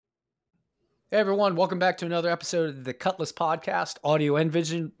Hey everyone, welcome back to another episode of the Cutlass Podcast, audio and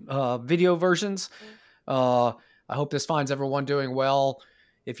video versions. Uh, I hope this finds everyone doing well.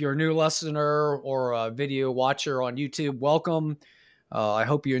 If you're a new listener or a video watcher on YouTube, welcome. I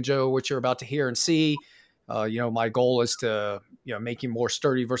hope you enjoy what you're about to hear and see. My goal is to make you more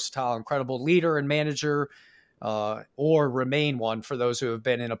sturdy, versatile, incredible leader and manager, or remain one for those who have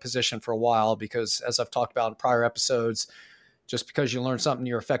been in a position for a while. Because as I've talked about in prior episodes, just because you learn something,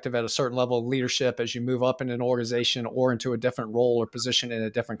 you're effective at a certain level of leadership as you move up in an organization or into a different role or position in a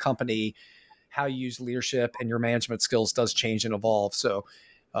different company. How you use leadership and your management skills does change and evolve. So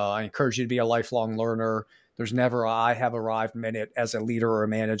I encourage you to be a lifelong learner. There's never a I have arrived minute as a leader or a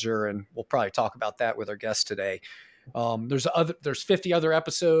manager, and we'll probably talk about that with our guest today. There's 50 other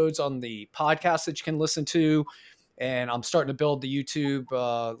episodes on the podcast that you can listen to, and I'm starting to build the YouTube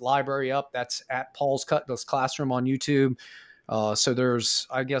library up. That's at Paul's Cutlass Classroom on YouTube. So there's,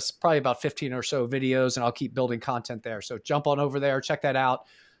 I guess, probably about 15 or so videos, and I'll keep building content there. So jump on over there, check that out,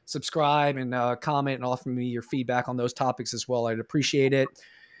 subscribe, and comment and offer me your feedback on those topics as well. I'd appreciate it.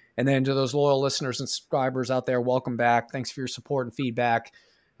 And then to those loyal listeners and subscribers out there, welcome back. Thanks for your support and feedback.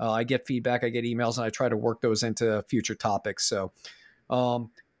 I get feedback, I get emails, and I try to work those into future topics. So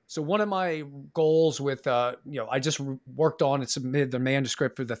one of my goals with, I just worked on and submitted the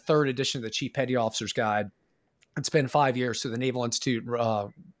manuscript for the third edition of the Chief Petty Officer's Guide. It's been 5 years, so the Naval Institute,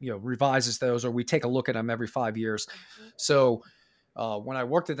 revises those, or we take a look at them every 5 years. So when I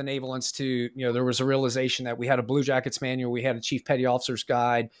worked at the Naval Institute, there was a realization that we had a Blue Jackets manual, we had a Chief Petty Officer's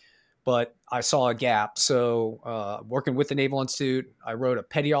Guide, but I saw a gap. So working with the Naval Institute, I wrote a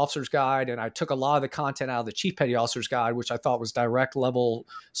Petty Officer's Guide, and I took a lot of the content out of the Chief Petty Officer's Guide, which I thought was direct level,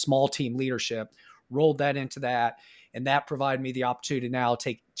 small team leadership, rolled that into that. And that provided me the opportunity to now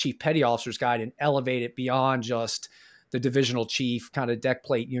take Chief Petty Officer's Guide and elevate it beyond just the divisional chief kind of deck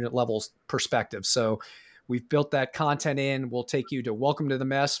plate unit level perspective. So we've built that content in. We'll take you to Welcome to the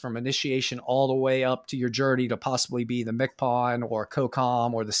Mess from initiation all the way up to your journey to possibly be the MCPON or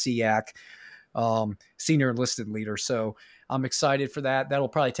COCOM or the SEAC, Senior Enlisted Leader. So I'm excited for that. That'll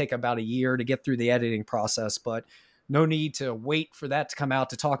probably take about a year to get through the editing process, but no need to wait for that to come out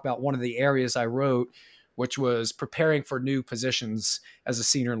to talk about one of the areas I wrote, which was preparing for new positions as a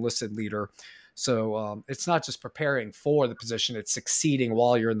senior enlisted leader. So it's not just preparing for the position, it's succeeding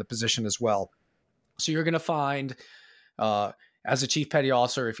while you're in the position as well. So you're going to find, as a chief petty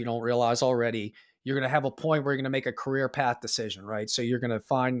officer, if you don't realize already, you're going to have a point where you're going to make a career path decision, right? So you're going to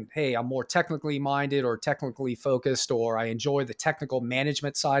find, hey, I'm more technically minded or technically focused, or I enjoy the technical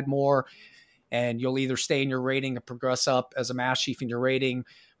management side more. And you'll either stay in your rating and progress up as a mass chief in your rating,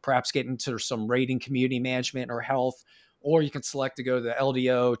 perhaps get into some rating community management or health, or you can select to go the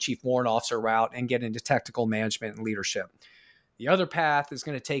LDO, Chief Warrant Officer route and get into technical management and leadership. The other path is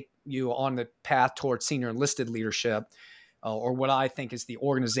going to take you on the path towards senior enlisted leadership, or what I think is the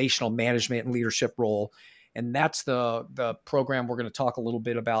organizational management and leadership role. And that's the program we're going to talk a little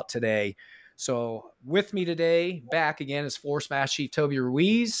bit about today. So with me today, back again, is Force Mass Chief Toby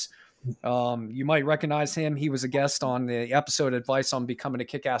Ruiz. You might recognize him. He was a guest on the episode Advice on Becoming a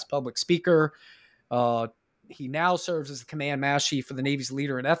Kick-Ass Public Speaker. He now serves as the Command Mass Chief for the Navy's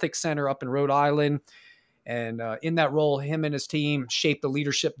Leader and Ethics Center up in Rhode Island. And in that role, him and his team shaped the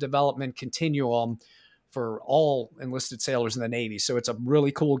leadership development continuum for all enlisted sailors in the Navy. So it's a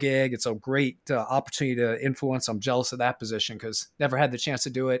really cool gig. It's a great opportunity to influence. I'm jealous of that position because never had the chance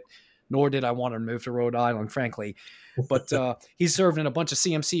to do it, nor did I want to move to Rhode Island, frankly. But he's served in a bunch of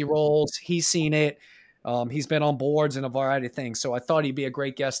CMC roles. He's seen it. He's been on boards and a variety of things. So I thought he'd be a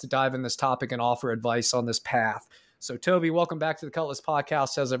great guest to dive in this topic and offer advice on this path. So Toby, welcome back to the Cutlass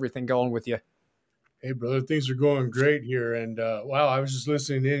Podcast. How's everything going with you? Hey, brother, things are going great here. And wow, I was just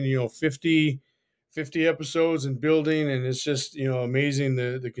listening in, 50 episodes and building, and it's just, amazing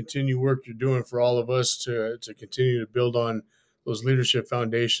the continued work you're doing for all of us to continue to build on those leadership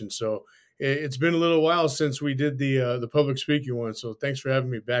foundations. So it's been a little while since we did the public speaking one. So thanks for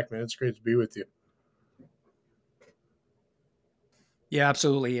having me back, man. It's great to be with you. Yeah,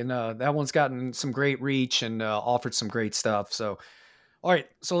 absolutely. And that one's gotten some great reach and offered some great stuff. So, all right,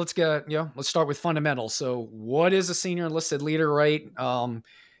 so let's start with fundamentals. So what is a senior enlisted leader, right? And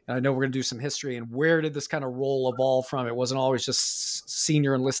I know we're going to do some history, and where did this kind of role evolve from? It wasn't always just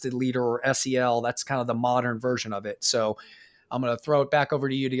senior enlisted leader or SEL. That's kind of the modern version of it. So I'm going to throw it back over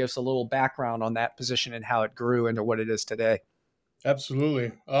to you to give us a little background on that position and how it grew into what it is today.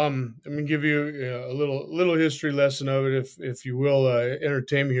 Absolutely. I'm going to give you a little history lesson of it, if you will,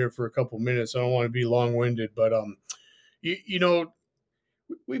 entertain me here for a couple minutes. I don't want to be long-winded, but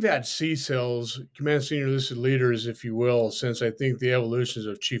we've had CSELs, command senior enlisted leaders, if you will, since I think the evolutions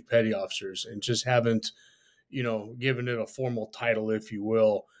of chief petty officers, and just haven't, given it a formal title, if you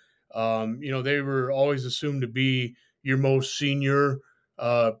will. They were always assumed to be your most senior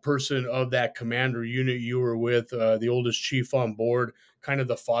person of that commander unit you were with, the oldest chief on board, kind of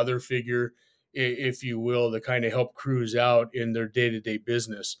the father figure, if you will, to kind of help crews out in their day to day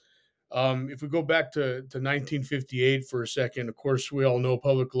business. If we go back to 1958 for a second, of course, we all know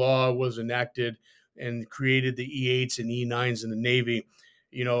public law was enacted and created the E8s and E9s in the Navy.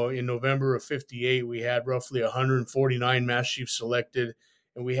 In November of 58, we had roughly 149 Master Chiefs selected,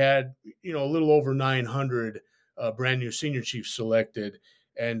 and we had, a little over 900 brand new Senior Chiefs selected.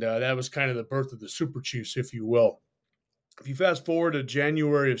 And that was kind of the birth of the Super Chiefs, if you will. If you fast forward to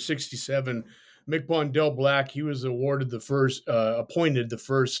January of 67, McPon Del Black, he was appointed the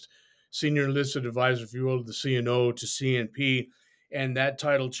first senior enlisted advisor, if you will, to the CNO to CNP. And that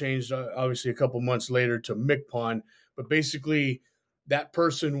title changed, obviously, a couple months later to McPon. But basically, that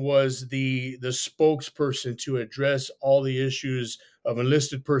person was the spokesperson to address all the issues of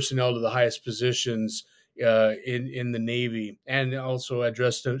enlisted personnel to the highest positions in the Navy, and also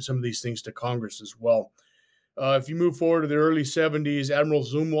addressed some of these things to Congress as well. If you move forward to the early 70s, Admiral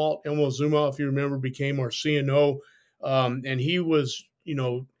Zumwalt, if you remember, became our CNO. And he was,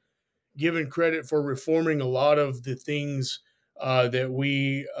 given credit for reforming a lot of the things that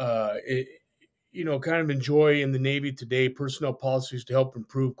we, kind of enjoy in the Navy today, personnel policies to help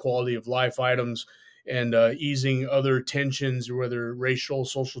improve quality of life items and easing other tensions, whether racial,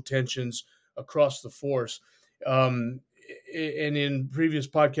 social tensions across the force. And in previous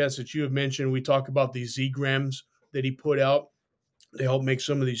podcasts that you have mentioned, we talk about these Z-grams that he put out to help make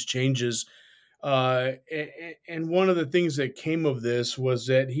some of these changes. And one of the things that came of this was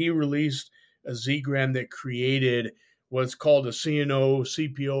that he released a Z-gram that created what's called a CNO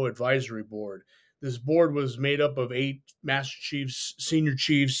CPO advisory board. This board was made up of 8 Master Chiefs, Senior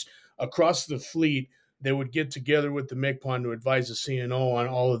Chiefs across the fleet that would get together with the MCPON to advise the CNO on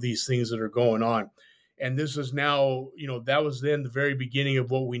all of these things that are going on. And this is now, that was then the very beginning of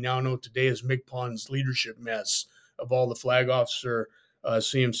what we now know today as MCPON's leadership mess of all the flag officer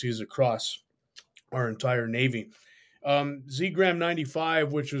CMCs across our entire Navy. Z-Gram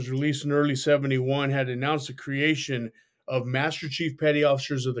 95, which was released in early 71, had announced the creation of Master Chief Petty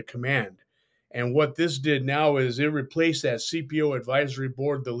Officers of the Command. And what this did now is it replaced that CPO advisory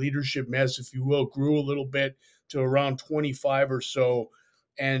board. The leadership mess, if you will, grew a little bit to around 25 or so.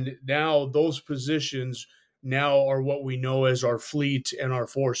 And now those positions now are what we know as our fleet and our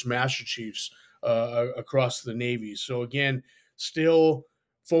force Master Chiefs across the Navy. So again, still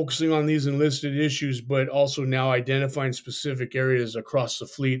focusing on these enlisted issues, but also now identifying specific areas across the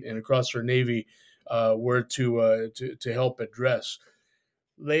fleet and across our Navy where to help address.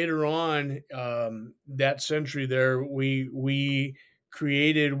 Later on, that century there, we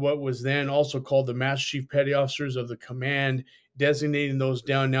created what was then also called the Master Chief Petty Officers of the Command, designating those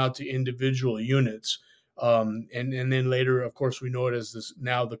down now to individual units. And then later, of course, we know it as this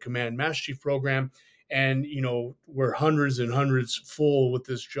now the Command Master Chief program. And, we're hundreds and hundreds full with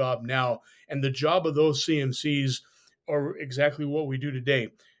this job now. And the job of those CMCs are exactly what we do today.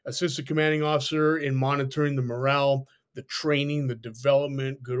 Assist the commanding officer in monitoring the morale, the training, the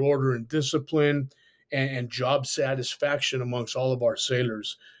development, good order and discipline, and job satisfaction amongst all of our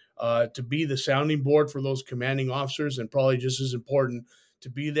sailors. To be the sounding board for those commanding officers, and probably just as important, to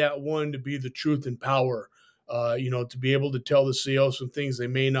be that one, to be the truth and power, to be able to tell the CO some things they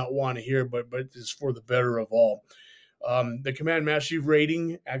may not want to hear, but it's for the better of all. The Command Master Chief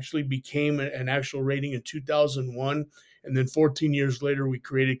rating actually became an actual rating in 2001. And then 14 years later, we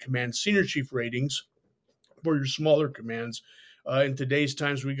created Command Senior Chief ratings for your smaller commands. In today's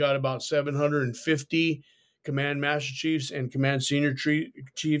times, we got about 750 Command Master Chiefs and Command Senior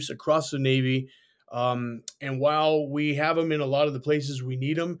Chiefs across the Navy. And while we have them in a lot of the places we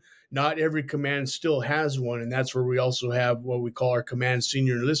need them, not every command still has one. And that's where we also have what we call our Command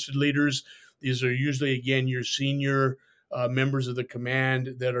Senior Enlisted Leaders. These are usually, again, your senior members of the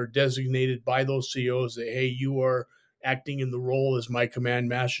command that are designated by those COs that, hey, you are acting in the role as my Command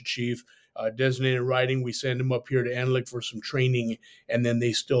Master Chief. Designated writing, we send them up here to Enlisted for some training, and then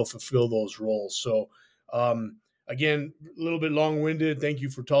they still fulfill those roles. So, again, a little bit long-winded. Thank you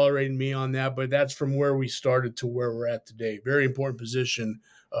for tolerating me on that, but that's from where we started to where we're at today. Very important position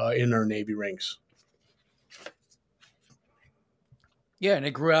in our Navy ranks. Yeah, and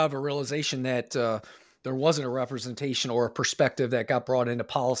it grew out of a realization that there wasn't a representation or a perspective that got brought into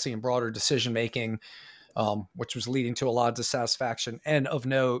policy and broader decision-making, which was leading to a lot of dissatisfaction. And of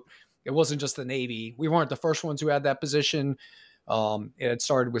note, it wasn't just the Navy. We weren't the first ones who had that position. It had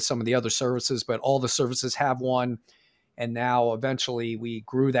started with some of the other services, but all the services have one. And now eventually we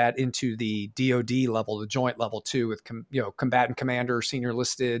grew that into the DoD level, the joint level too, with combatant commander, senior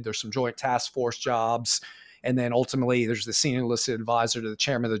enlisted. There's some joint task force jobs, and then ultimately there's the senior enlisted advisor to the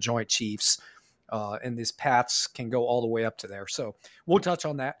chairman of the Joint Chiefs. And these paths can go all the way up to there. So we'll touch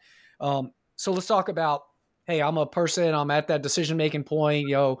on that. So let's talk about, hey, I'm a person, I'm at that decision-making point,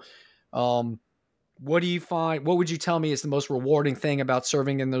 what do you find, what would you tell me is the most rewarding thing about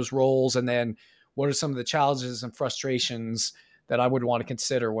serving in those roles? And then what are some of the challenges and frustrations that I would want to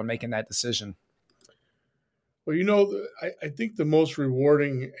consider when making that decision? Well, I think the most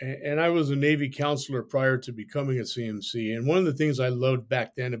rewarding, and I was a Navy counselor prior to becoming a CMC. And one of the things I loved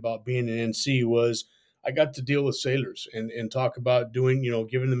back then about being an NC was I got to deal with sailors and talk about doing,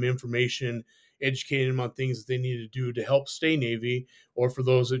 giving them information, educating them on things that they needed to do to help stay Navy, or for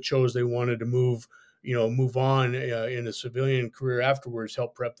those that chose they wanted to move on in a civilian career afterwards,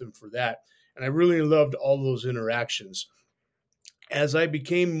 help prep them for that. And I really loved all those interactions. As I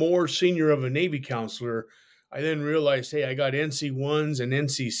became more senior of a Navy counselor, I then realized, hey, I got NC1s and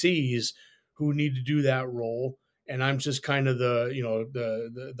NCCs who need to do that role. And I'm just kind of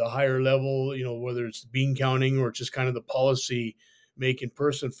the higher level, whether it's bean counting or just kind of the policy making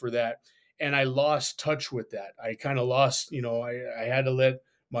person for that. And I lost touch with that. I kind of lost, I had to let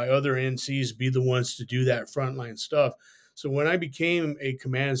my other NCs be the ones to do that frontline stuff. So when I became a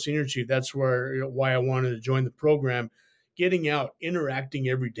command senior chief, that's why I wanted to join the program. Getting out, interacting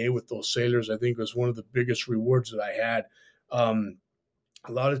every day with those sailors, I think was one of the biggest rewards that I had.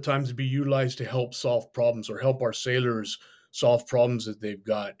 A lot of times to be utilized to help solve problems or help our sailors solve problems that they've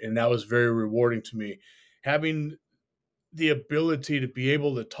got. And that was very rewarding to me. Having the ability to be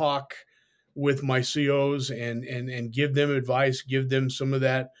able to talk with my COs and give them advice, give them some of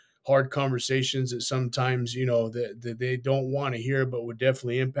that hard conversations that sometimes, that they don't want to hear, but would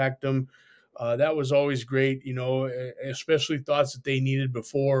definitely impact them. That was always great, especially thoughts that they needed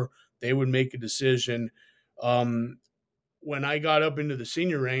before they would make a decision. When I got up into the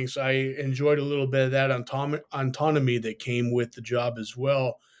senior ranks, I enjoyed a little bit of that autonomy that came with the job as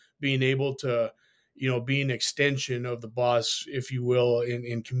well, being able to, be an extension of the boss, if you will,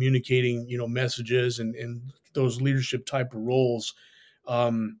 in communicating, messages and those leadership type of roles.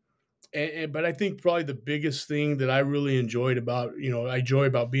 But I think probably the biggest thing that I really enjoyed about, I enjoy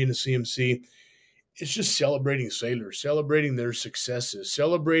about being a CMC, it's just celebrating sailors, celebrating their successes,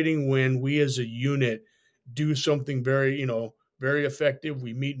 celebrating when we as a unit do something very, very effective.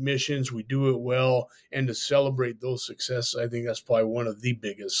 We meet missions, we do it well, and to celebrate those successes, I think that's probably one of the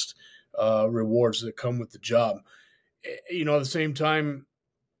biggest rewards that come with the job. At the same time,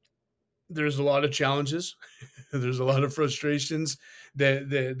 there's a lot of challenges, there's a lot of frustrations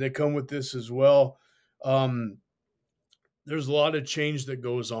that come with this as well. Um, there's a lot of change that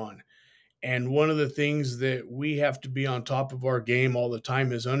goes on. And one of the things that we have to be on top of our game all the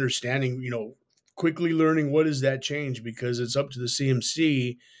time is understanding, quickly learning what is that change, because it's up to the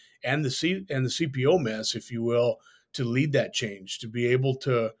CMC and the CPO mess, if you will, to lead that change, to be able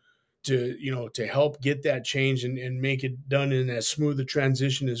to help get that change and make it done in as smooth a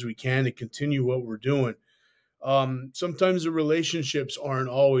transition as we can to continue what we're doing. Sometimes the relationships aren't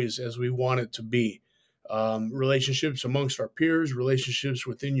always as we want it to be. Relationships amongst our peers, relationships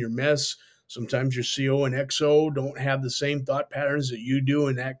within your mess. Sometimes your CO and XO don't have the same thought patterns that you do,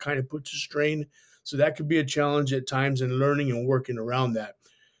 and that kind of puts a strain. So that could be a challenge at times in learning and working around that.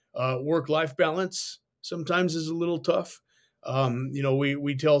 Work-life balance sometimes is a little tough.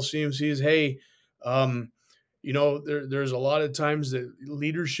 We tell CMCs, hey, there's a lot of times that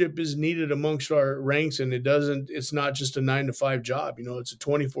leadership is needed amongst our ranks, and it's not just a 9 to 5 job. It's a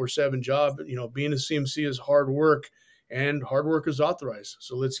 24/7 job. Being a CMC is hard work, and hard work is authorized.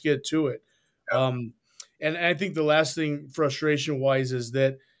 So let's get to it. And I think the last thing frustration wise is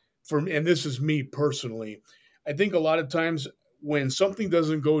that and this is me personally, I think a lot of times when something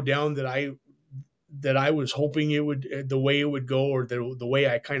doesn't go down that I was hoping it would, the way it would go, or the way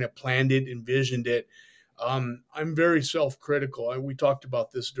I kind of planned it, envisioned it, I'm very self-critical. We talked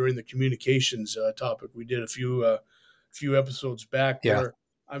about this during the communications topic we did a few episodes back, Yeah. where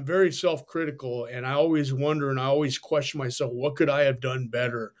I'm very self-critical, and I always wonder and I always question myself, what could I have done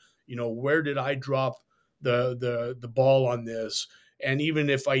better? Where did I drop the ball on this? And even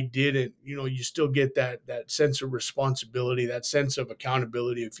if I didn't, you still get that sense of responsibility, that sense of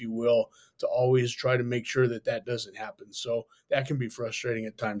accountability, if you will, to always try to make sure that doesn't happen. So that can be frustrating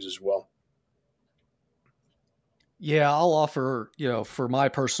at times as well. Yeah, I'll offer, for my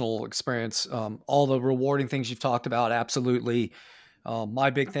personal experience, all the rewarding things you've talked about. Absolutely. My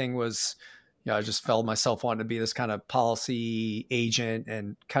big thing was, I just felt myself wanting to be this kind of policy agent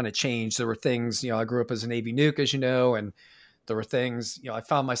and kind of change. There were things, I grew up as a Navy nuke, as you know, and there were things, I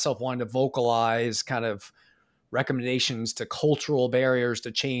found myself wanting to vocalize kind of recommendations to cultural barriers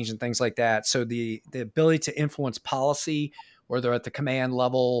to change and things like that. So the ability to influence policy, whether at the command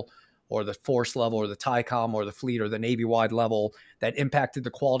level or the force level or the TICOM or the fleet or the Navy-wide level, that impacted the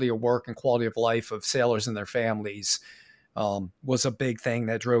quality of work and quality of life of sailors and their families, was a big thing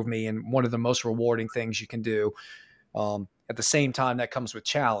that drove me, and one of the most rewarding things you can do. At the same time, that comes with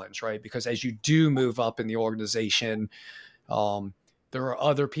challenge, right? Because as you do move up in the organization, um, there are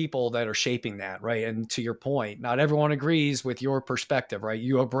other people that are shaping that, right? And to your point, not everyone agrees with your perspective, right?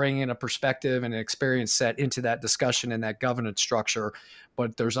 You are bringing a perspective and an experience set into that discussion and that governance structure,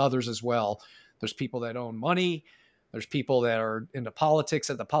 but there's others as well. There's people that own money. There's people that are into politics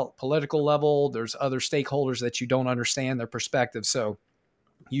at the political level. There's other stakeholders that you don't understand their perspective. So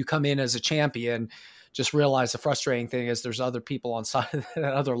you come in as a champion, just realize the frustrating thing is there's other people on side of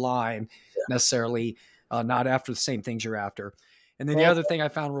that other line necessarily not after the same things you're after. And then the Well, other thing I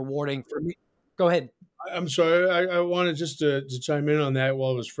found rewarding for me, go ahead. I'm sorry. I wanted just to chime in on that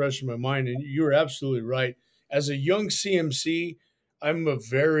while it was fresh in my mind. And you were absolutely right. As a young CMC, I'm a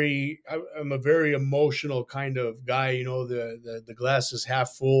very emotional kind of guy. You know, the glass is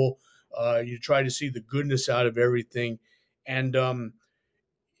half full. You try to see the goodness out of everything. And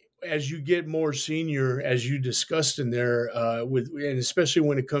as you get more senior, as you discussed in there, and especially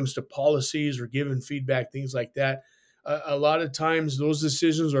when it comes to policies or giving feedback, things like that, a lot of times those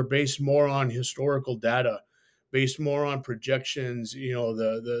decisions are based more on historical data, based more on projections. You know,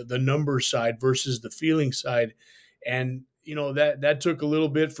 the number side versus the feeling side, and you know that took a little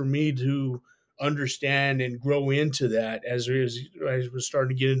bit for me to understand and grow into that as I was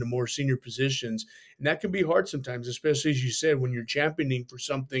starting to get into more senior positions. And that can be hard sometimes, especially as you said, when you're championing for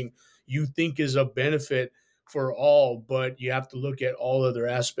something you think is a benefit for all, but you have to look at all other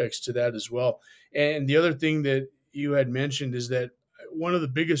aspects to that as well. And the other thing that you had mentioned is that one of the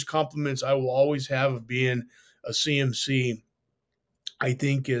biggest compliments I will always have of being a CMC, I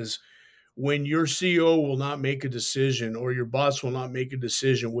think, is when your CO will not make a decision or your boss will not make a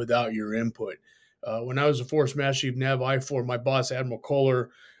decision without your input. When I was a Force Master Chief Nav I-4, my boss, Admiral Kohler,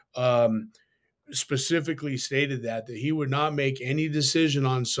 um, specifically stated that he would not make any decision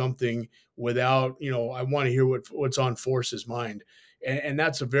on something without, I want to hear what's on Force's mind. And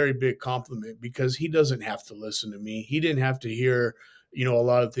that's a very big compliment because he doesn't have to listen to me. He didn't have to hear, a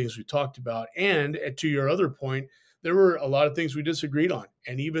lot of things we talked about. And to your other point, there were a lot of things we disagreed on.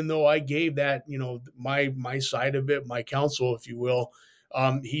 And even though I gave that, my side of it, my counsel, if you will,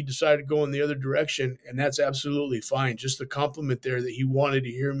 he decided to go in the other direction, and that's absolutely fine. Just the compliment there that he wanted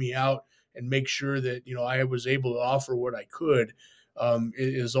to hear me out and make sure that I was able to offer what I could,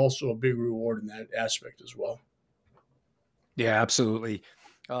 is also a big reward in that aspect as well. Yeah, absolutely.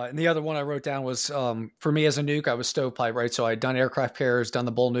 And the other one I wrote down was for me as a nuke, I was stovepipe, right? So I had done aircraft carriers, done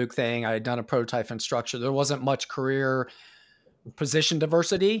the bull nuke thing. I had done a prototype instructor. There wasn't much career position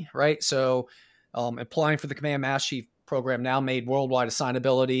diversity, right? So applying for the Command Master Chief program now made worldwide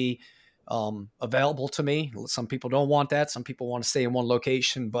assignability available to me. Some people don't want that. Some people want to stay in one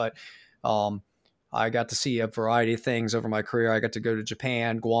location, but I got to see a variety of things over my career. I got to go to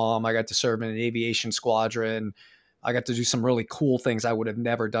Japan, Guam. I got to serve in an aviation squadron. I got to do some really cool things I would have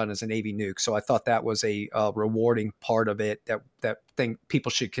never done as a Navy nuke. So I thought that was a rewarding part of it that thing people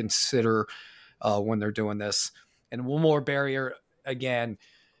should consider when they're doing this. And one more barrier, again,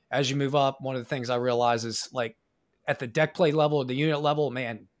 as you move up, one of the things I realize is like at the deck plate level, the unit level,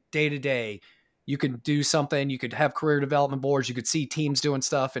 man, day to day, you can do something. You could have career development boards. You could see teams doing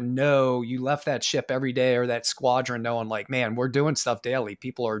stuff and know you left that ship every day or that squadron knowing like, man, we're doing stuff daily.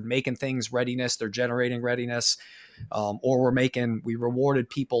 People are making things readiness. They're generating readiness. Or we rewarded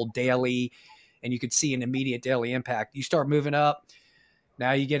people daily and you could see an immediate daily impact. You start moving up.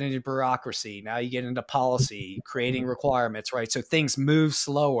 Now you get into bureaucracy. Now you get into policy, creating requirements, right? So things move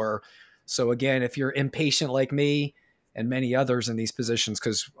slower. So again, if you're impatient like me and many others in these positions,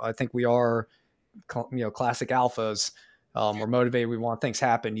 because I think we are, classic alphas, we're motivated. We want things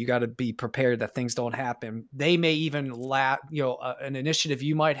happen. You got to be prepared that things don't happen. They may even an initiative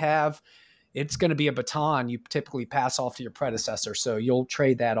you might have. It's going to be a baton you typically pass off to your predecessor. So you'll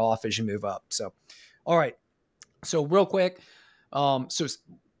trade that off as you move up. So, all right. So real quick. So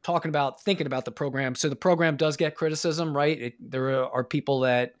thinking about the program. So the program does get criticism, right? There are people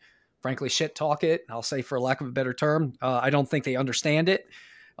that frankly shit talk it. I'll say for lack of a better term. I don't think they understand it.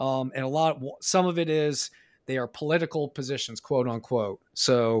 And some of it is they are political positions, quote unquote.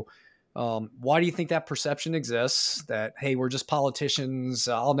 So Why do you think that perception exists that, hey, we're just politicians?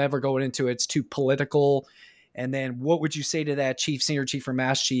 I'll never go into it. It's too political. And then what would you say to that chief, senior chief, or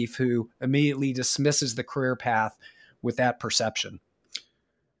mass chief who immediately dismisses the career path with that perception?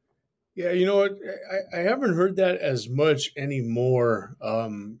 Yeah, you know what? I haven't heard that as much anymore.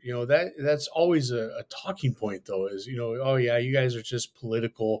 That's always a talking point, though. Is oh yeah, you guys are just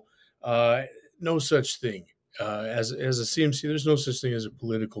political. Uh, no such thing as a CMC. There's no such thing as a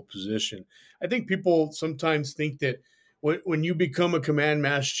political position. I think people sometimes think that when you become a command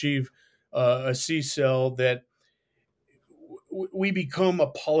mass chief, a C cell, that we become a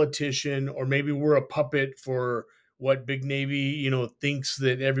politician, or maybe we're a puppet for what Big Navy thinks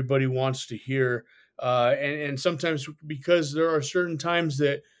that everybody wants to hear. And sometimes, because there are certain times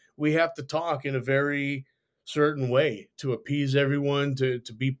that we have to talk in a very certain way to appease everyone, to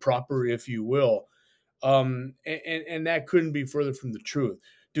be proper, if you will. And that couldn't be further from the truth.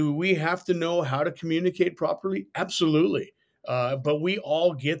 Do we have to know how to communicate properly? Absolutely. But we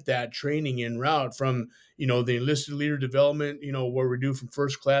all get that training en route from, the enlisted leader development, where we do from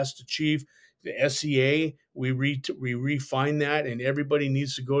first class to chief, the SCA. We refine that, and everybody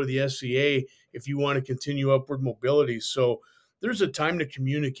needs to go to the SCA if you want to continue upward mobility. So there's a time to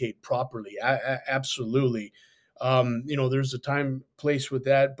communicate properly. Absolutely. There's a time, place with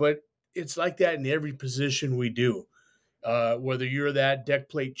that, but it's like that in every position we do. Whether you're that deck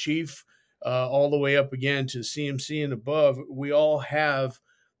plate chief, all the way up again to CMC and above, we all have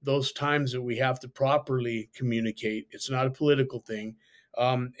those times that we have to properly communicate. It's not a political thing.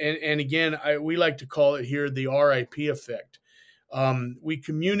 And again, we like to call it here the RIP effect. We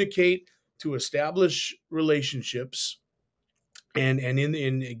communicate to establish relationships, and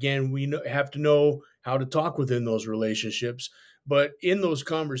again, we have to know how to talk within those relationships. But in those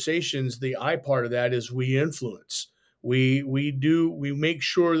conversations, the I part of that is we influence. We make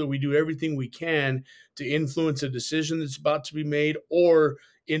sure that we do everything we can to influence a decision that's about to be made, or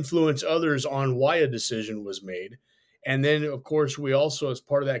influence others on why a decision was made. And then, of course, we also, as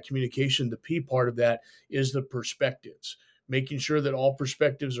part of that communication, the P part of that is the perspectives, making sure that all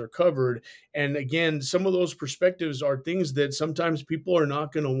perspectives are covered. And again, some of those perspectives are things that sometimes people are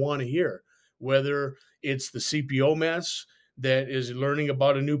not going to want to hear, whether it's the CPO mess that is learning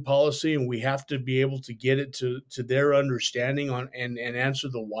about a new policy, and we have to be able to get it to their understanding on and answer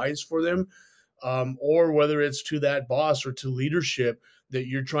the whys for them, or whether it's to that boss or to leadership that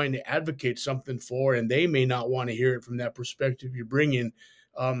you're trying to advocate something for, and they may not want to hear it from that perspective you're bringing.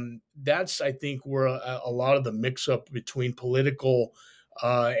 That's, I think, where a lot of the mix up between political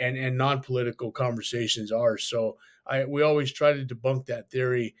and non-political conversations are. So we always try to debunk that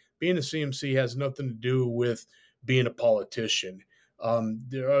theory. Being a CMC has nothing to do with being a politician.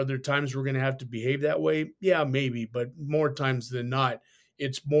 There are other times we're going to have to behave that way. Yeah, maybe, but more times than not,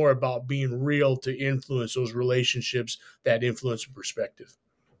 it's more about being real to influence those relationships that influence perspective.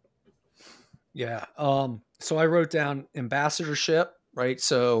 Yeah. So I wrote down ambassadorship, right?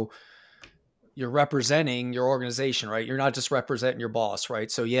 So you're representing your organization, right? You're not just representing your boss, right?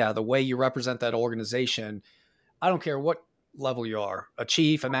 So yeah, the way you represent that organization, I don't care what level you are, a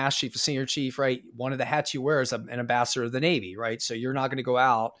chief, a master chief, a senior chief, right? One of the hats you wear is an ambassador of the Navy, right? So you're not going to go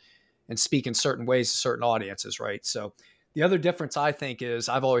out and speak in certain ways to certain audiences, right? So the other difference, I think, is,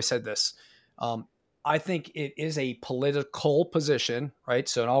 I've always said this, I think it is a political position, right?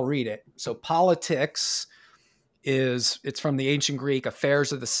 So, and I'll read it. So politics it's from the ancient Greek,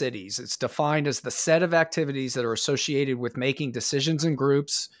 affairs of the cities. It's defined as the set of activities that are associated with making decisions in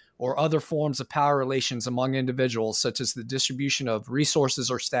groups or other forms of power relations among individuals, such as the distribution of resources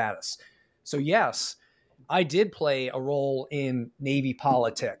or status. So yes, I did play a role in Navy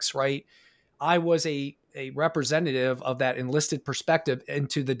politics, right? I was a representative of that enlisted perspective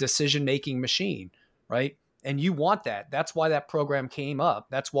into the decision-making machine, right? And you want that. That's why that program came up.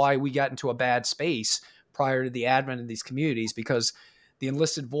 That's why we got into a bad space prior to the advent of these communities, because the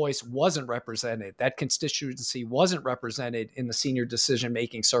enlisted voice wasn't represented. That constituency wasn't represented in the senior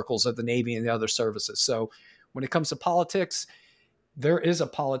decision-making circles of the Navy and the other services. So when it comes to politics, there is a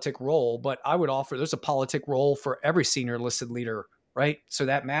politic role, but I would offer there's a politic role for every senior enlisted leader, right? So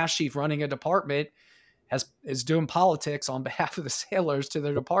that mass chief running a department is doing politics on behalf of the sailors to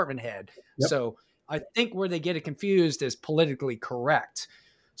their department head. Yep. So I think where they get it confused is politically correct.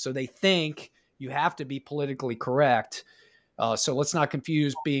 So they think you have to be politically correct. So let's not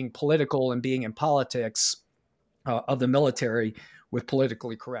confuse being political and being in politics of the military with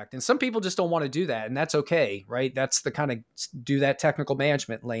politically correct. And some people just don't want to do that, and that's okay, right? That's the kind of do that technical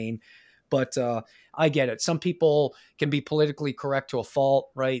management lane. But I get it. Some people can be politically correct to a fault,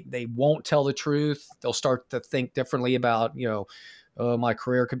 right? They won't tell the truth. They'll start to think differently about, my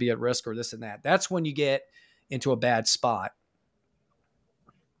career could be at risk or this and that. That's when you get into a bad spot.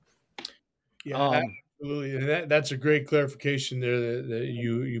 Yeah, absolutely, and that's a great clarification there that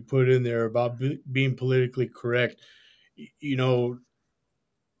you put in there about being politically correct. You know,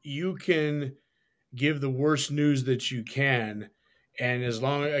 you can give the worst news that you can, and as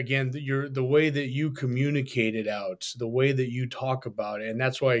long again you're the way that you communicate it out, the way that you talk about it, and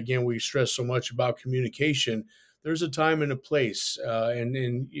that's why again we stress so much about communication. There's a time and a place,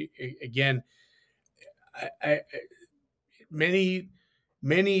 and again, I many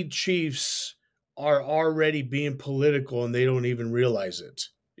many chiefs are already being political and they don't even realize it.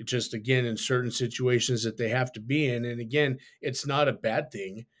 It just again in certain situations that they have to be in, and again, it's not a bad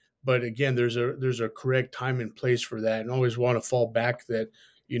thing. But again, there's a correct time and place for that, and always want to fall back that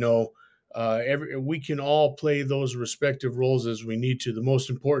you know we can all play those respective roles as we need to. The most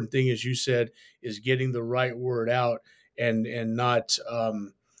important thing, as you said, is getting the right word out and not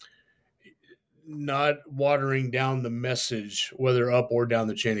watering down the message, whether up or down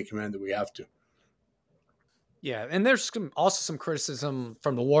the chain of command that we have to. Yeah, and there's also some criticism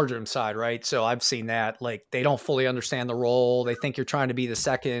from the wardroom side, right? So I've seen that, like, they don't fully understand the role. They think you're trying to be the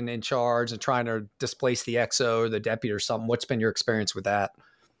second in charge and trying to displace the XO or the deputy or something. What's been your experience with that?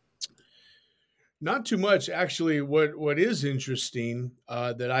 Not too much, actually. What is interesting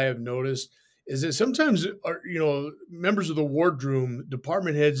that I have noticed is that sometimes, members of the wardroom,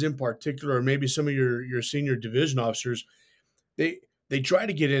 department heads in particular, or maybe some of your senior division officers, they they try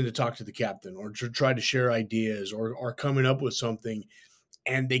to get in to talk to the captain or to try to share ideas or are coming up with something,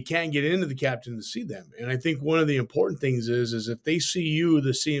 and they can't get into the captain to see them. And I think one of the important things is if they see you, the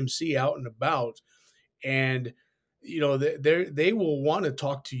CMC, out and about, and they will want to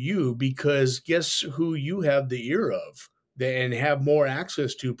talk to you because guess who you have the ear of and have more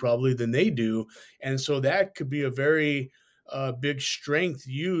access to probably than they do. And so that could be a very big strength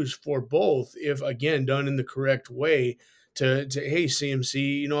used for both if again done in the correct way to hey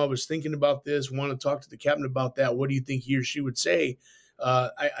CMC, I was thinking about this, want to talk to the captain about that, what do you think he or she would say?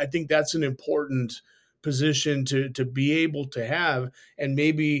 I think that's an important position to be able to have, and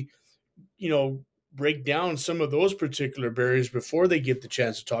maybe break down some of those particular barriers before they get the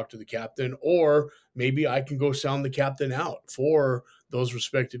chance to talk to the captain, or maybe I can go sound the captain out for those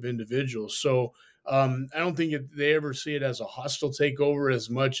respective individuals. So I don't think they ever see it as a hostile takeover as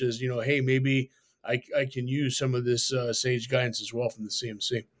much as hey, maybe I can use some of this sage guidance as well from the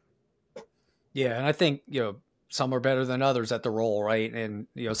CMC. Yeah, and I think some are better than others at the role, right? And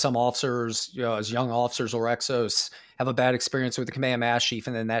some officers, as young officers or XOs, have a bad experience with the command master chief,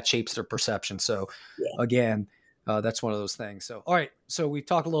 and then that shapes their perception. So, Yeah. again, that's one of those things. So, all right, so we've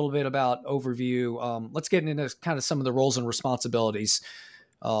talked a little bit about overview. Let's get into kind of some of the roles and responsibilities.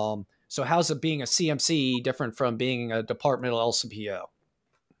 So, how's it being a CMC different from being a departmental LCPO?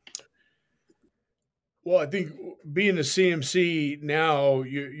 Well, I think being a CMC now,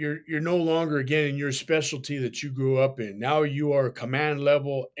 you're no longer again in your specialty that you grew up in. Now you are command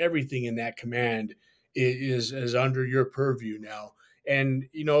level. Everything in that command is under your purview now. And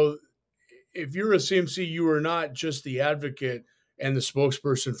if you're a CMC, you are not just the advocate and the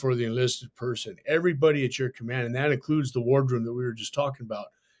spokesperson for the enlisted person. Everybody at your command, and that includes the wardroom that we were just talking about.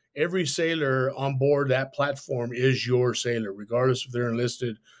 Every sailor on board that platform is your sailor, regardless if they're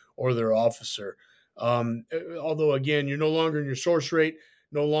enlisted or their officer. Although, again, you're no longer in your source rate,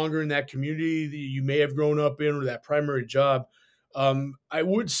 no longer in that community that you may have grown up in or that primary job. I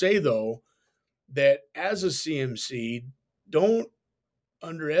would say, though, that as a CMC, don't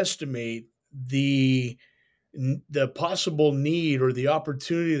underestimate the possible need or the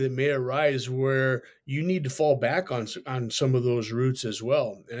opportunity that may arise where you need to fall back on some of those routes as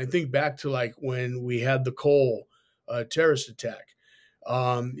well. And I think back to like when we had the Cole terrorist attack.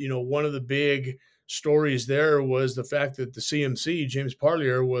 One of the big stories there was the fact that the CMC, James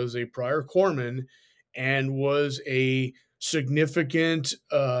Parlier, was a prior corpsman and was a significant,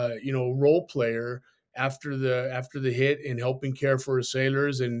 role player after the hit in helping care for his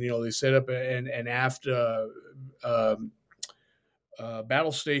sailors, and they set up an aft um,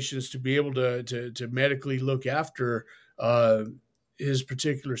 battle stations to be able to medically look after his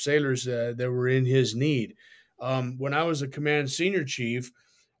particular sailors that were in his need. When I was a command senior chief,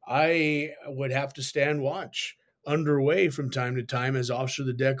 I would have to stand watch underway from time to time as officer of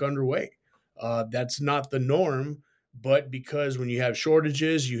the deck underway. That's not the norm, but because when you have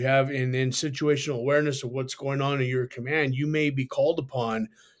shortages, you have in situational awareness of what's going on in your command, you may be called upon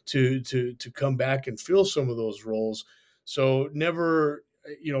to come back and fill some of those roles. So never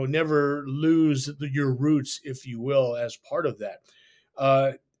lose your roots, if you will, as part of that.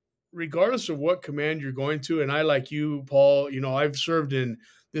 regardless of what command you're going to, and I, like you, Paul, I've served in,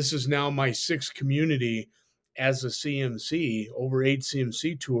 this is now my sixth community as a CMC, over 8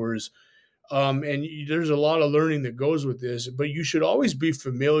 CMC tours. And there's a lot of learning that goes with this, but you should always be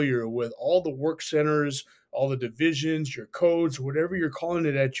familiar with all the work centers, all the divisions, your codes, whatever you're calling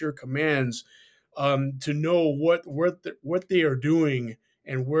it at your commands, to know what they are doing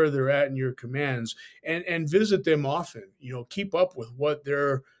and where they're at in your commands, and visit them often. Keep up with what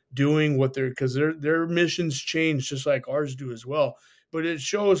they're doing, because their missions change just like ours do as well. But it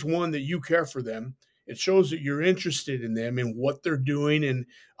shows, one, that you care for them. It shows that you're interested in them and what they're doing, and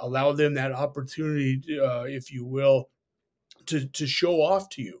allow them that opportunity, if you will, to show off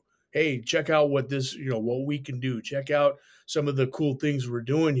to you. Hey, check out what we can do. Check out some of the cool things we're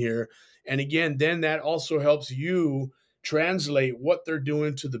doing here. And again, then that also helps you translate what they're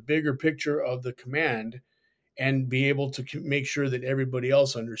doing to the bigger picture of the command, and be able to make sure that everybody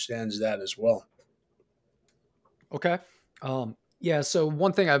else understands that as well. Okay. Yeah. So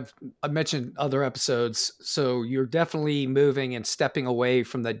one thing I've mentioned other episodes. So you're definitely moving and stepping away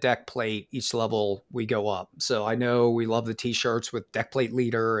from the deck plate each level we go up. So I know we love the t-shirts with deck plate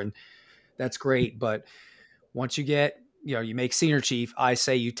leader, and that's great. But once you get, you make senior chief, I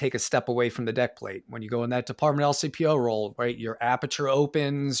say you take a step away from the deck plate. When you go in that department LCPO role, right, your aperture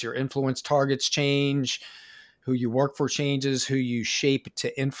opens, your influence targets change, who you work for changes, who you shape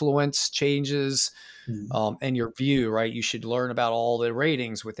to influence changes, and your view, right? You should learn about all the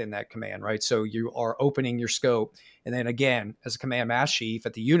ratings within that command, right? So you are opening your scope. And then again, as a command master chief,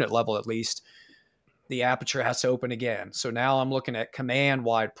 at the unit level at least, the aperture has to open again. So now I'm looking at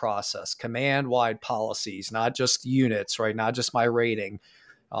command-wide process, command-wide policies, not just units, right? Not just my rating.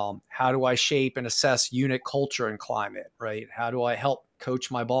 How do I shape and assess unit culture and climate, right? How do I help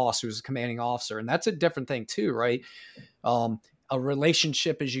coach my boss, who's a commanding officer? And that's a different thing too, right? A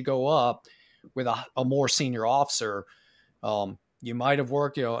relationship as you go up with a more senior officer. You might have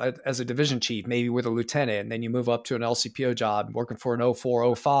worked, as a division chief, maybe with a lieutenant, and then you move up to an LCPO job, working for an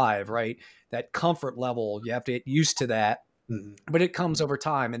 0405, right? That comfort level, you have to get used to that, but it comes over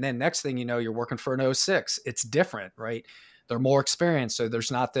time. And then next thing you know, you're working for an 06. It's different, right? They're more experienced, so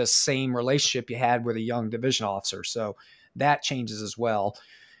there's not this same relationship you had with a young division officer. So that changes as well.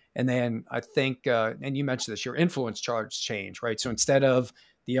 And then I think, and you mentioned this, your influence charge change, right? So instead of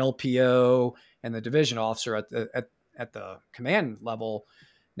the LPO and the division officer at the command level,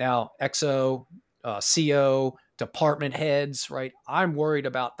 now XO, CO, department heads, right? I'm worried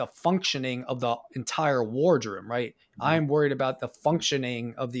about the functioning of the entire wardroom, right? I'm worried about the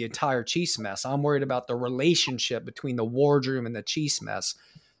functioning of the entire chief's mess. I'm worried about the relationship between the wardroom and the chief's mess.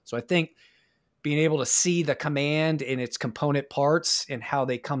 So I think being able to see the command in its component parts and how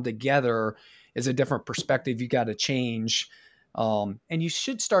they come together is a different perspective you got to change. And you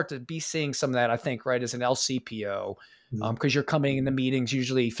should start to be seeing some of that, I think, right, as an LCPO, because you're coming in the meetings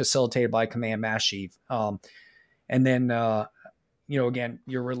usually facilitated by command master chief. And then, again,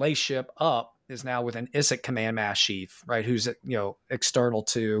 your relationship up is now with an ISIC command master chief, right, who's, external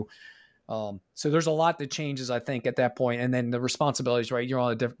to. So there's a lot that changes, I think, at that point. And then the responsibilities, right? You're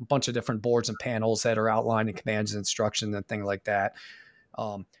on a bunch of different boards and panels that are outlining commands and instructions and things like that.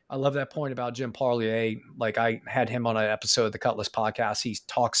 I love that point about Jim Parlier. Like, I had him on an episode of the Cutlass podcast. He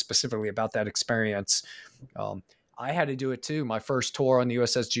talks specifically about that experience. I had to do it too. My first tour on the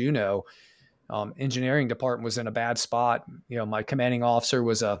USS Juneau, engineering department was in a bad spot. My commanding officer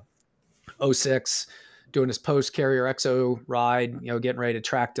was a 06, doing his post carrier XO ride, getting ready to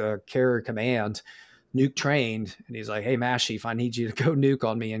track to carrier command, nuke trained. And he's like, "Hey, Master Chief, I need you to go nuke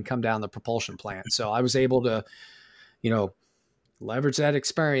on me and come down the propulsion plant." So I was able to, leverage that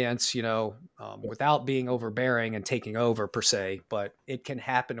experience, without being overbearing and taking over per se, but it can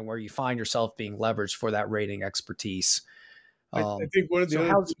happen where you find yourself being leveraged for that rating expertise. I think one of the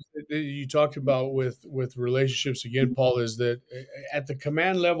other things that you talked about with relationships again, Paul, is that at the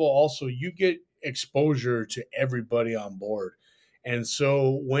command level also you get exposure to everybody on board. And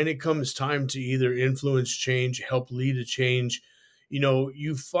so when it comes time to either influence change, help lead a change,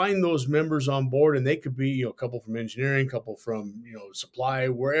 you find those members on board, and they could be, a couple from engineering, a couple from, supply,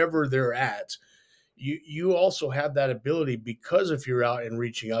 wherever they're at. You also have that ability, because if you're out and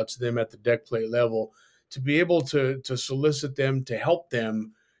reaching out to them at the deck plate level, to be able to solicit them, to help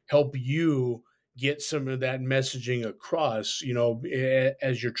you get some of that messaging across,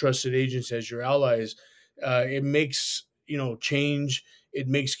 as your trusted agents, as your allies. It makes, change. It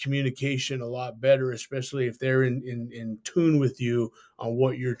makes communication a lot better, especially if they're in tune with you on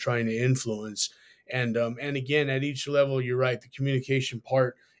what you're trying to influence. And again, at each level, you're right, the communication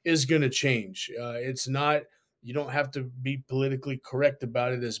part is going to change. It's not you don't have to be politically correct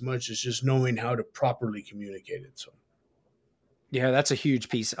about it as much as just knowing how to properly communicate it. So Yeah, that's a huge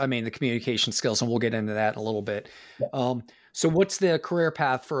piece. I mean, the communication skills, and we'll get into that in a little bit. yeah. So, what's the career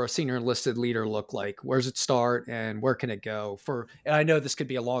path for a senior enlisted leader look like? Where's it start, and where can it go? For, and I know this could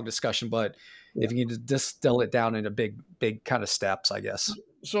be a long discussion, but if you can just distill it down into big kind of steps, I guess.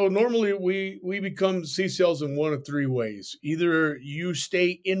 So normally we become C-cells in one of three ways. Either you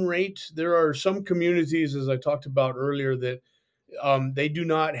stay in rate. There are some communities, as I talked about earlier, that they do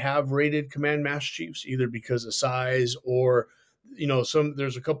not have rated command master chiefs, either because of size or, some.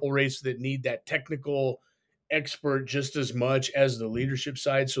 There's a couple rates that need that technical expert just as much as the leadership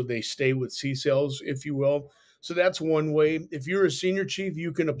side, so they stay with C-cells, if you will. So that's one way. If you're a senior chief,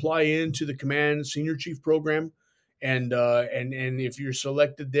 you can apply into the command senior chief program, and if you're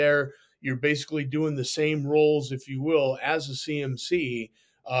selected there, you're basically doing the same roles, if you will, as a CMC,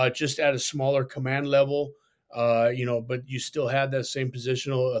 just at a smaller command level. But you still have that same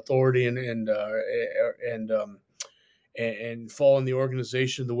positional authority and fall in the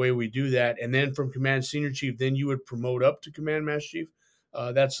organization the way we do that. And then from command senior chief, then you would promote up to command master chief.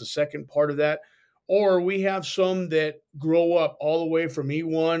 That's the second part of that. Or we have some that grow up all the way from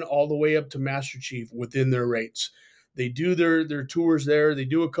E1 all the way up to master chief within their rates. They do their tours there. They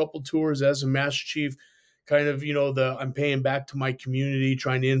do a couple tours as a master chief, kind of, I'm paying back to my community,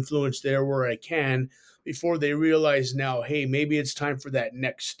 trying to influence there where I can, before they realize now, hey, maybe it's time for that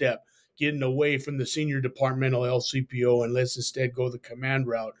next step, getting away from the senior departmental LCPO, and let's instead go the command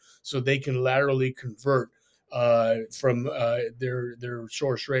route so they can laterally convert from their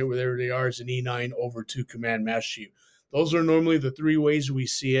source rate, where they are as an E9, over to command master chief. Those are normally the three ways we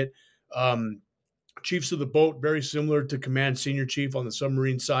see it. Chiefs of the boat, very similar to command senior chief on the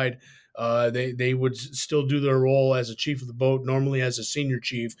submarine side. They would still do their role as a chief of the boat, normally as a senior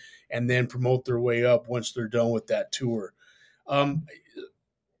chief, and then promote their way up once they're done with that tour.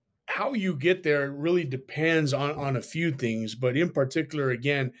 How you get there really depends on a few things, but in particular,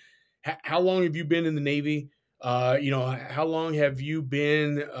 again, how long have you been in the Navy? How long have you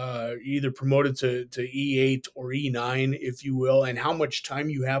been either promoted to E8 or E9, if you will, and how much time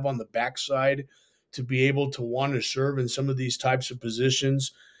you have on the backside to be able to want to serve in some of these types of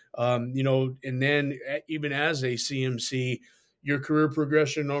positions. And then even as a CMC, your career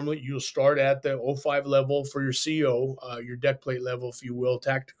progression, normally you'll start at the 05 level for your CO, your deck plate level, if you will,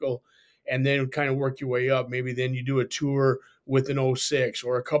 tactical, and then kind of work your way up. Maybe then you do a tour with an 06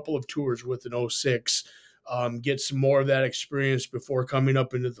 or a couple of tours with an 06, get some more of that experience before coming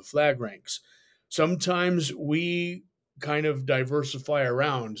up into the flag ranks. Sometimes we kind of diversify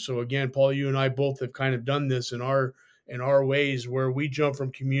around. So again, Paul, you and I both have kind of done this in our ways, where we jump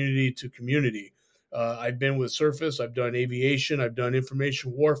from community to community. I've been with surface, I've done aviation, I've done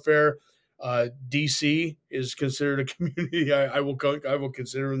information warfare. DC is considered a community. I will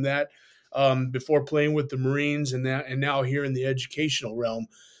consider them that, before playing with the Marines and now here in the educational realm.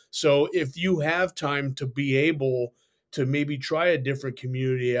 So if you have time to be able to maybe try a different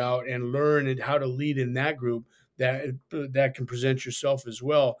community out and learn how to lead in that group, that can present yourself as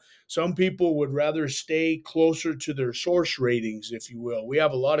well. Some people would rather stay closer to their source ratings, if you will. We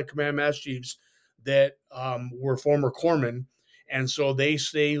have a lot of command master chiefs that were former corpsmen, and so they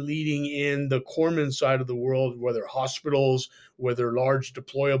stay leading in the corpsman side of the world, whether hospitals, whether large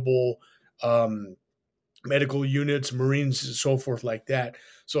deployable medical units, Marines, and so forth like that.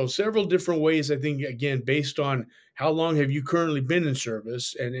 So several different ways, I think, again, based on how long have you currently been in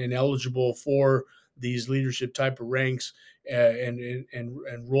service and eligible for these leadership type of ranks and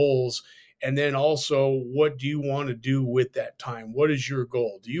roles. And then also, what do you want to do with that time? What is your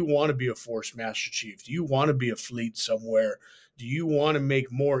goal? Do you want to be a force master chief? Do you want to be a fleet somewhere? Do you want to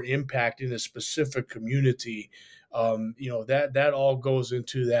make more impact in a specific community? That all goes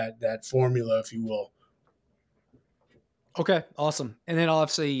into that formula, if you will. Okay, awesome. And then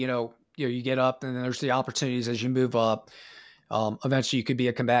obviously, you get up, and then there's the opportunities as you move up. Eventually, you could be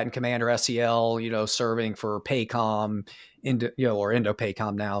a combatant commander, SEL, serving for PACOM, or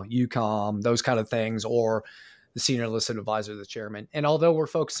Indo-PACOM now, UCOM, those kind of things, or the senior enlisted advisor, the chairman. And although we're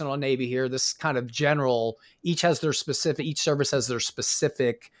focusing on Navy here, this kind of general, each service has their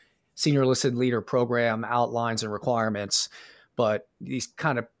specific senior enlisted leader program outlines and requirements, but these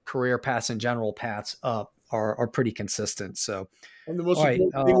kind of career paths and general paths up are pretty consistent. So, and the most all right,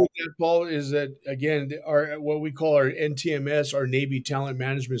 important thing with that, Paul, is that, again, our what we call our NTMS, our Navy Talent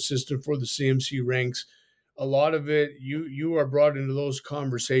Management System for the CMC ranks, a lot of it, you are brought into those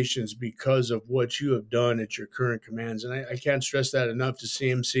conversations because of what you have done at your current commands. And I can't stress that enough to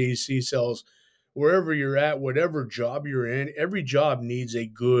CMC, C-cells, wherever you're at, whatever job you're in, every job needs a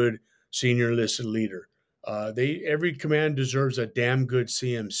good senior enlisted leader. Every command deserves a damn good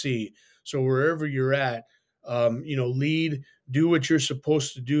CMC. So wherever you're at, lead, do what you're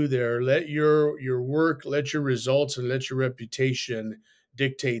supposed to do there. Let your work, let your results, and let your reputation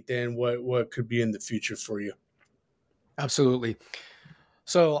dictate then what could be in the future for you. Absolutely.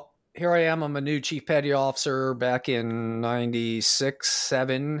 So here I am. I'm a new chief petty officer back in 96,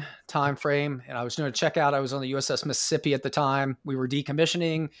 7 time frame. And I was doing a checkout. I was on the USS Mississippi at the time. We were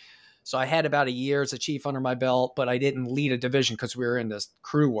decommissioning. So I had about a year as a chief under my belt, but I didn't lead a division because we were in this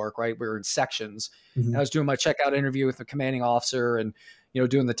crew work, right? We were in sections. And I Mm-hmm. was doing my checkout interview with the commanding officer and,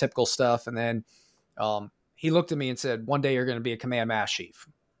 doing the typical stuff. And then he looked at me and said, one day you're going to be a command mass chief.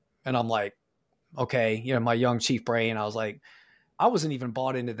 And I'm like, okay, my young chief brain, I was like, I wasn't even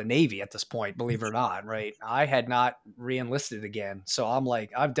bought into the Navy at this point, believe it or not, right? I had not re-enlisted again. So I'm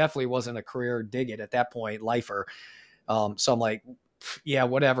like, I definitely wasn't a career dig it at that point, lifer. So I'm like, yeah,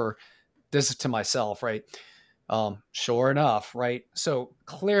 whatever. This is to myself, right? Sure enough, right? So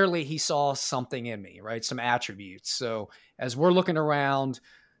clearly he saw something in me, right? Some attributes. So as we're looking around,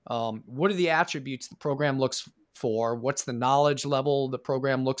 what are the attributes the program looks for? What's the knowledge level the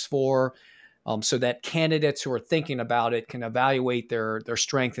program looks for? So that candidates who are thinking about it can evaluate their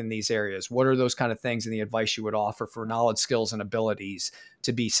strength in these areas. What are those kind of things and the advice you would offer for knowledge, skills, and abilities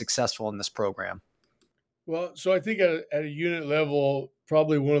to be successful in this program? Well, so I think at a unit level,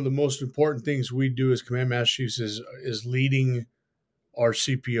 probably one of the most important things we do as command master chiefs is leading our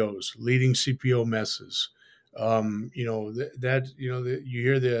CPOs, leading CPO messes. You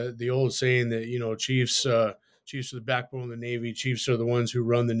hear the old saying that chiefs are the backbone of the Navy. Chiefs are the ones who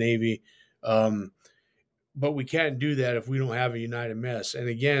run the Navy. Um, but we can't do that if we don't have a united mess. And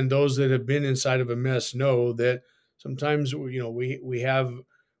again, those that have been inside of a mess know that sometimes we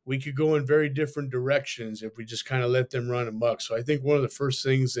could go in very different directions if we just kind of let them run amok. So I think one of the first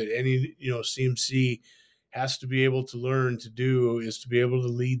things that any CMC has to be able to learn to do is to be able to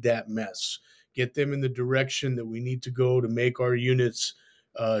lead that mess, get them in the direction that we need to go to make our units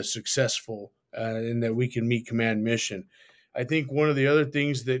successful, and that we can meet command mission. I think one of the other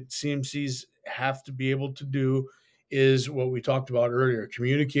things that CMCs have to be able to do is what we talked about earlier,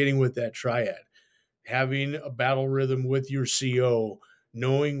 communicating with that triad, having a battle rhythm with your CO,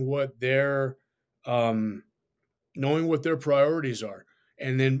 knowing what their um, knowing what their priorities are,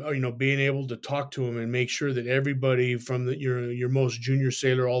 and then being able to talk to them and make sure that everybody from your most junior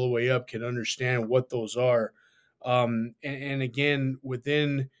sailor all the way up can understand what those are. And again,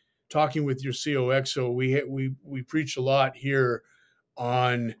 within talking with your COXO, we preach a lot here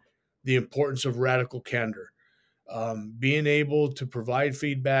on the importance of radical candor, being able to provide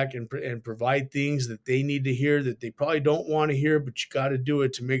feedback and provide things that they need to hear that they probably don't want to hear, but you got to do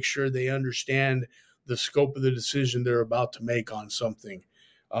it to make sure they understand the scope of the decision they're about to make on something.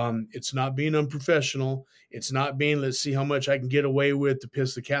 It's not being unprofessional. It's not being, let's see how much I can get away with to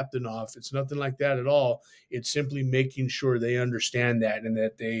piss the captain off. It's nothing like that at all. It's simply making sure they understand that and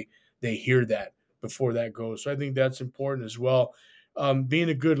that they hear that before that goes. So I think that's important as well. Being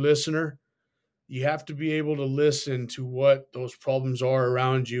a good listener, you have to be able to listen to what those problems are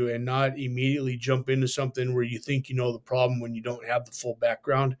around you and not immediately jump into something where you think you know the problem when you don't have the full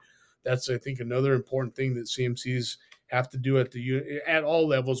background. That's, I think, another important thing that CMCs have to do at all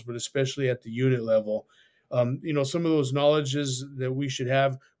levels, but especially at the unit level. Some of those knowledges that we should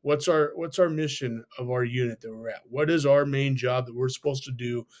have. What's our mission of our unit that we're at? What is our main job that we're supposed to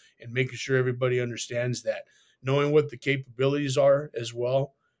do, and making sure everybody understands that. Knowing what the capabilities are as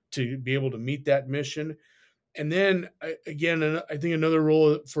well to be able to meet that mission. And then again, I think another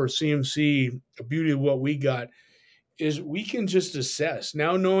role for CMC, a beauty of what we got is we can just assess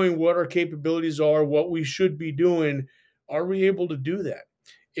now, knowing what our capabilities are, what we should be doing. Are we able to do that?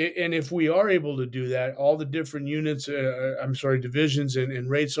 And if we are able to do that, all the different units, divisions and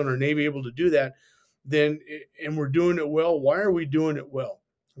rates on our Navy able to do that, then, and we're doing it well, why are we doing it well?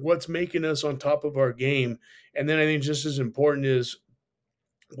 What's making us on top of our game? And then I think just as important is,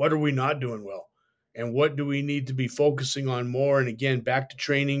 what are we not doing well, and what do we need to be focusing on more? And again, back to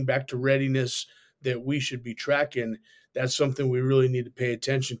training, back to readiness that we should be tracking. That's something we really need to pay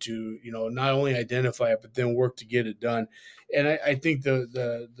attention to, not only identify it but then work to get it done. And I think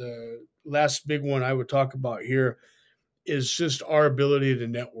the last big one I would talk about here is just our ability to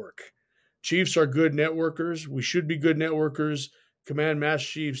network. Chiefs are good networkers. We should be good networkers. Command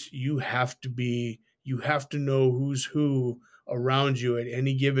master chiefs, you have to know who's who around you at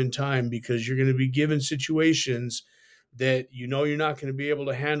any given time, because you're going to be given situations that you're not going to be able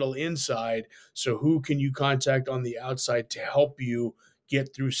to handle inside. So who can you contact on the outside to help you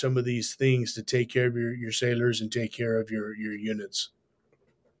get through some of these things, to take care of your sailors and take care of your units?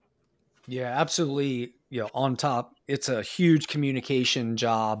 Yeah, absolutely. on top, it's a huge communication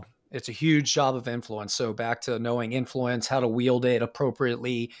job. It's a huge job of influence. So back to knowing influence, how to wield it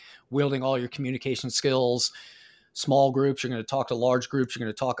appropriately, wielding all your communication skills. Small groups, you're going to talk to large groups, you're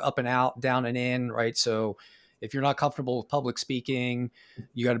going to talk up and out, down and in, right? So if you're not comfortable with public speaking,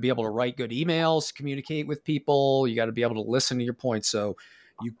 you got to be able to write good emails, communicate with people, you got to be able to listen to your points. So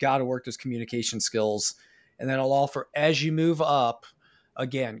you've got to work those communication skills. And then I'll offer, as you move up,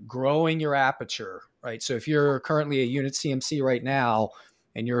 again, growing your aperture, right? So if you're currently a unit CMC right now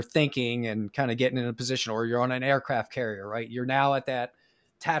and you're thinking and kind of getting in a position, or you're on an aircraft carrier, right? You're now at that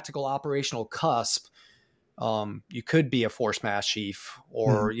tactical operational cusp. You could be a force mass chief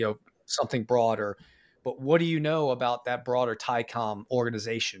or, something broader, but what do you know about that broader TICOM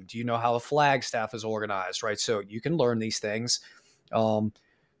organization? Do you know how a flag staff is organized, right? So you can learn these things.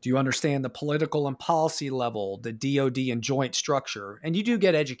 Do you understand the political and policy level, the DoD and joint structure? And you do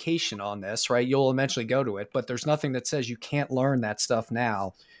get education on this, right? You'll eventually go to it, but there's nothing that says you can't learn that stuff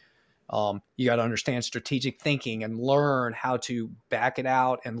now. You got to understand strategic thinking and learn how to back it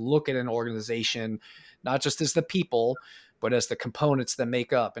out and look at an organization, not just as the people, but as the components that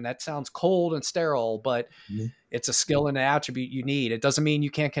make up. And that sounds cold and sterile, but it's a skill and an attribute you need. It doesn't mean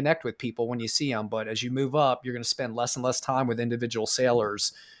you can't connect with people when you see them, but as you move up, you're going to spend less and less time with individual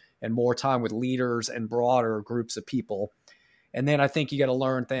sailors and more time with leaders and broader groups of people. And then I think you got to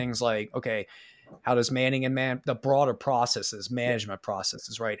learn things like, okay, how does manning and the broader processes, management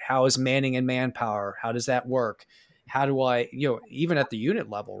processes, right? How is manning and manpower? How does that work? How do I, even at the unit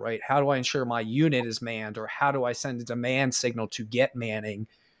level, right? How do I ensure my unit is manned, or how do I send a demand signal to get manning,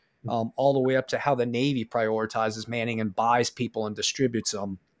 all the way up to how the Navy prioritizes manning and buys people and distributes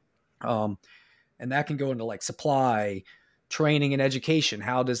them. And that can go into like supply, training, and education.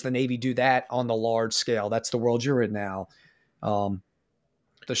 How does the Navy do that on the large scale? That's the world you're in now.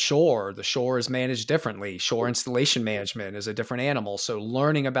 The shore is managed differently. Shore installation management is a different animal. So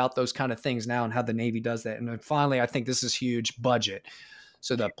learning about those kind of things now and how the Navy does that. And then finally, I think this is huge, budget.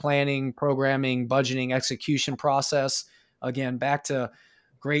 So the planning, programming, budgeting, execution process, again, back to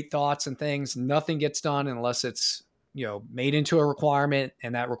great thoughts and things. Nothing gets done unless it's, made into a requirement,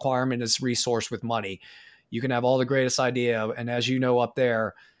 and that requirement is resourced with money. You can have all the greatest idea. And as you know, up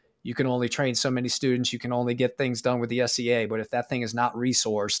there, you can only train so many students. You can only get things done with the SEA. But if that thing is not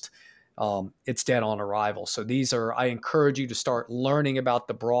resourced, it's dead on arrival. So I encourage you to start learning about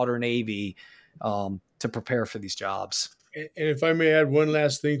the broader Navy to prepare for these jobs. And if I may add one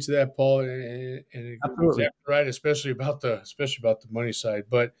last thing to that, Paul, and Absolutely. exactly right, especially about the money side.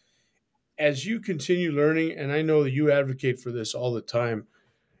 But as you continue learning, and I know that you advocate for this all the time,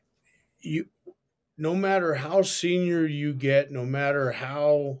 you, no matter how senior you get, no matter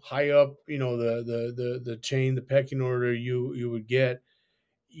how high up, the chain, the pecking order you would get,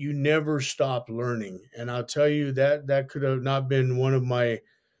 you never stop learning. And I'll tell you that could have not been one of my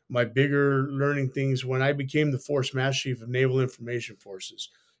bigger learning things when I became the Force Mass Chief of Naval Information Forces.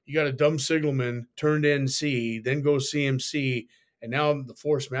 You got a dumb signalman turned NC, then go CMC, and now I'm the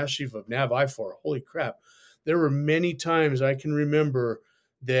Force Mass Chief of Nav I4. Holy crap. There were many times I can remember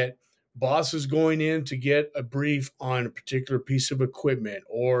that boss is going in to get a brief on a particular piece of equipment,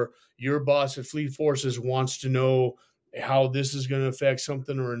 or your boss at Fleet Forces wants to know how this is going to affect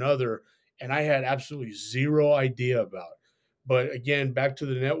something or another, and I had absolutely zero idea about. But again, back to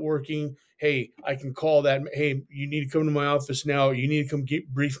the networking. Hey, I can call that. Hey, you need to come to my office now. You need to come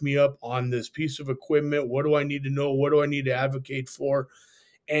brief me up on this piece of equipment. What do I need to know? What do I need to advocate for?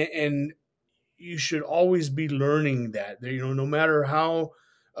 And you should always be learning that. No matter how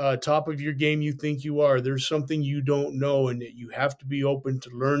top of your game you think you are, there's something you don't know, and that you have to be open to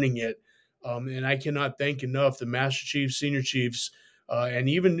learning it. And I cannot thank enough the Master Chiefs, Senior Chiefs, and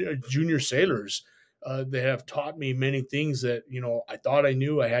even junior sailors that have taught me many things that I thought I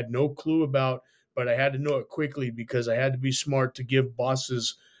knew, I had no clue about, but I had to know it quickly because I had to be smart to give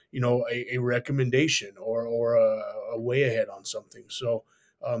bosses a recommendation or a way ahead on something. So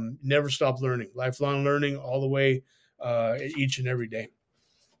never stop learning, lifelong learning all the way, each and every day.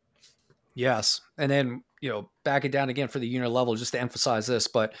 Yes. And then, back it down again for the unit level, just to emphasize this,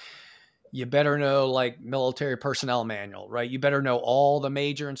 but you better know like military personnel manual, right? You better know all the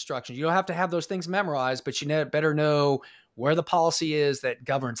major instructions. You don't have to have those things memorized, but you better know where the policy is that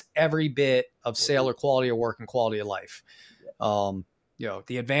governs every bit of sailor quality of work and quality of life.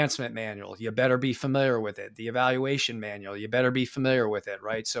 The advancement manual, you better be familiar with it. The evaluation manual, you better be familiar with it,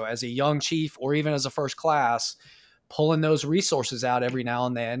 right? So as a young chief, or even as a first class, pulling those resources out every now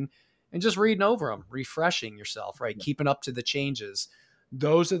and then and just reading over them, refreshing yourself, right? Keeping up to the changes.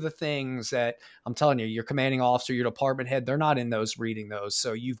 Those are the things that I'm telling you, your commanding officer, your department head, they're not in those reading those.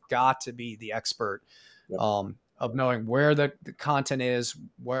 So you've got to be the expert Yep. of knowing where the content is,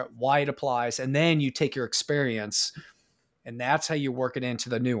 why it applies, and then you take your experience, and that's how you work it into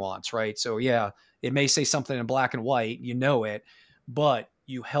the nuance, right? So yeah, it may say something in black and white, you know it, but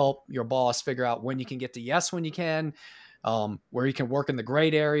you help your boss figure out when you can get to yes when you can, where you can work in the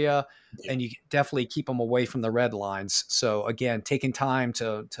great area, Yeah. and you definitely keep them away from the red lines. So again, taking time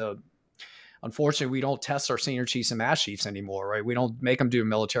to unfortunately, we don't test our senior chiefs and mass chiefs anymore, right? We don't make them do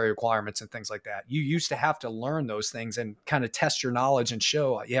military requirements and things like that. You used to have to learn those things and kind of test your knowledge and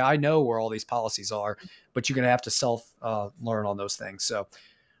show, yeah, I know where all these policies are, but you're going to have to self learn on those things. So,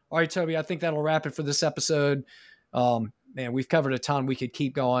 all right, Toby, I think that'll wrap it for this episode. Man, we've covered a ton. We could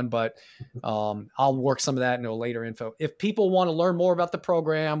keep going, but I'll work some of that into a later info. If people want to learn more about the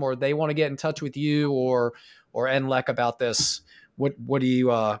program, or they want to get in touch with you or NLEC about this, what do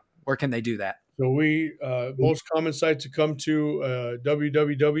you where can they do that? So we most common site to come to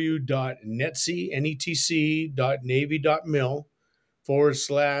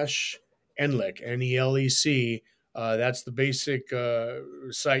www.netc.navy.mil/NLEC, NELEC. That's the basic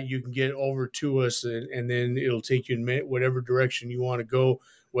site you can get over to us, and then it'll take you in whatever direction you want to go,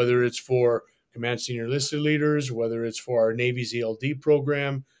 whether it's for Command Senior Enlisted Leaders, whether it's for our Navy's ELD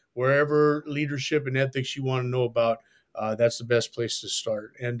program, wherever leadership and ethics you want to know about. That's the best place to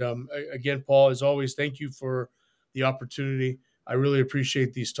start. And again, Paul, as always, thank you for the opportunity. I really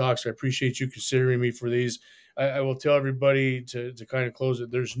appreciate these talks. I appreciate you considering me for these. I will tell everybody to kind of close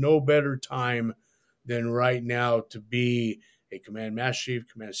it. There's no better time than right now to be a command master chief,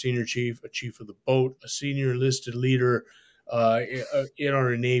 command senior chief, a chief of the boat, a senior enlisted leader in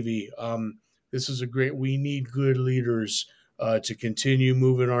our Navy. This is we need good leaders to continue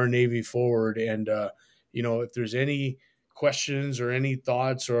moving our Navy forward. And, if there's any questions or any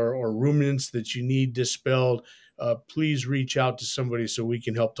thoughts or ruminants that you need dispelled, please reach out to somebody so we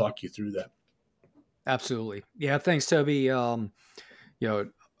can help talk you through that. Absolutely. Yeah. Thanks, Toby. Again,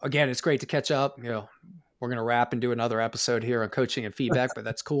 it's great to catch up. We're going to wrap and do another episode here on coaching and feedback, but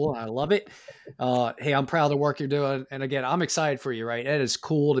that's cool. I love it. Hey, I'm proud of the work you're doing. And again, I'm excited for you, right? It is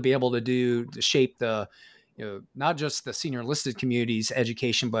cool to be able to shape the, not just the senior enlisted community's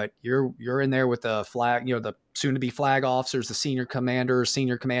education, but you're in there with the flag, the soon to be flag officers, the senior commanders,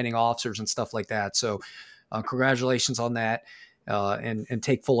 senior commanding officers and stuff like that. So congratulations on that, and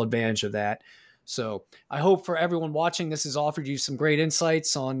take full advantage of that. So I hope for everyone watching, this has offered you some great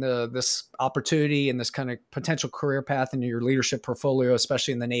insights on this opportunity and this kind of potential career path in your leadership portfolio,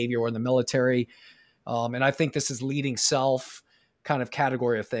 especially in the Navy or in the military. And I think this is leading self kind of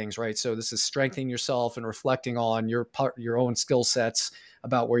category of things, right? So this is strengthening yourself and reflecting on your own skill sets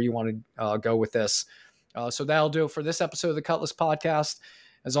about where you want to go with this. So that'll do it for this episode of the Cutlass Podcast.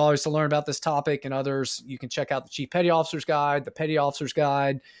 As always, to learn about this topic and others, you can check out the Chief Petty Officer's Guide, the Petty Officer's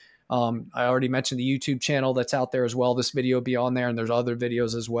Guide. I already mentioned the YouTube channel that's out there as well. This video will be on there, and there's other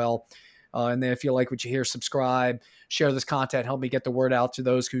videos as well. And then if you like what you hear, subscribe, share this content, help me get the word out to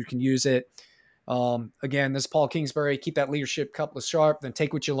those who can use it. Again, this is Paul Kingsbury. Keep that leadership cutlass sharp, then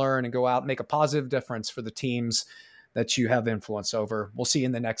take what you learn and go out and make a positive difference for the teams that you have influence over. We'll see you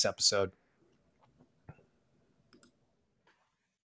in the next episode.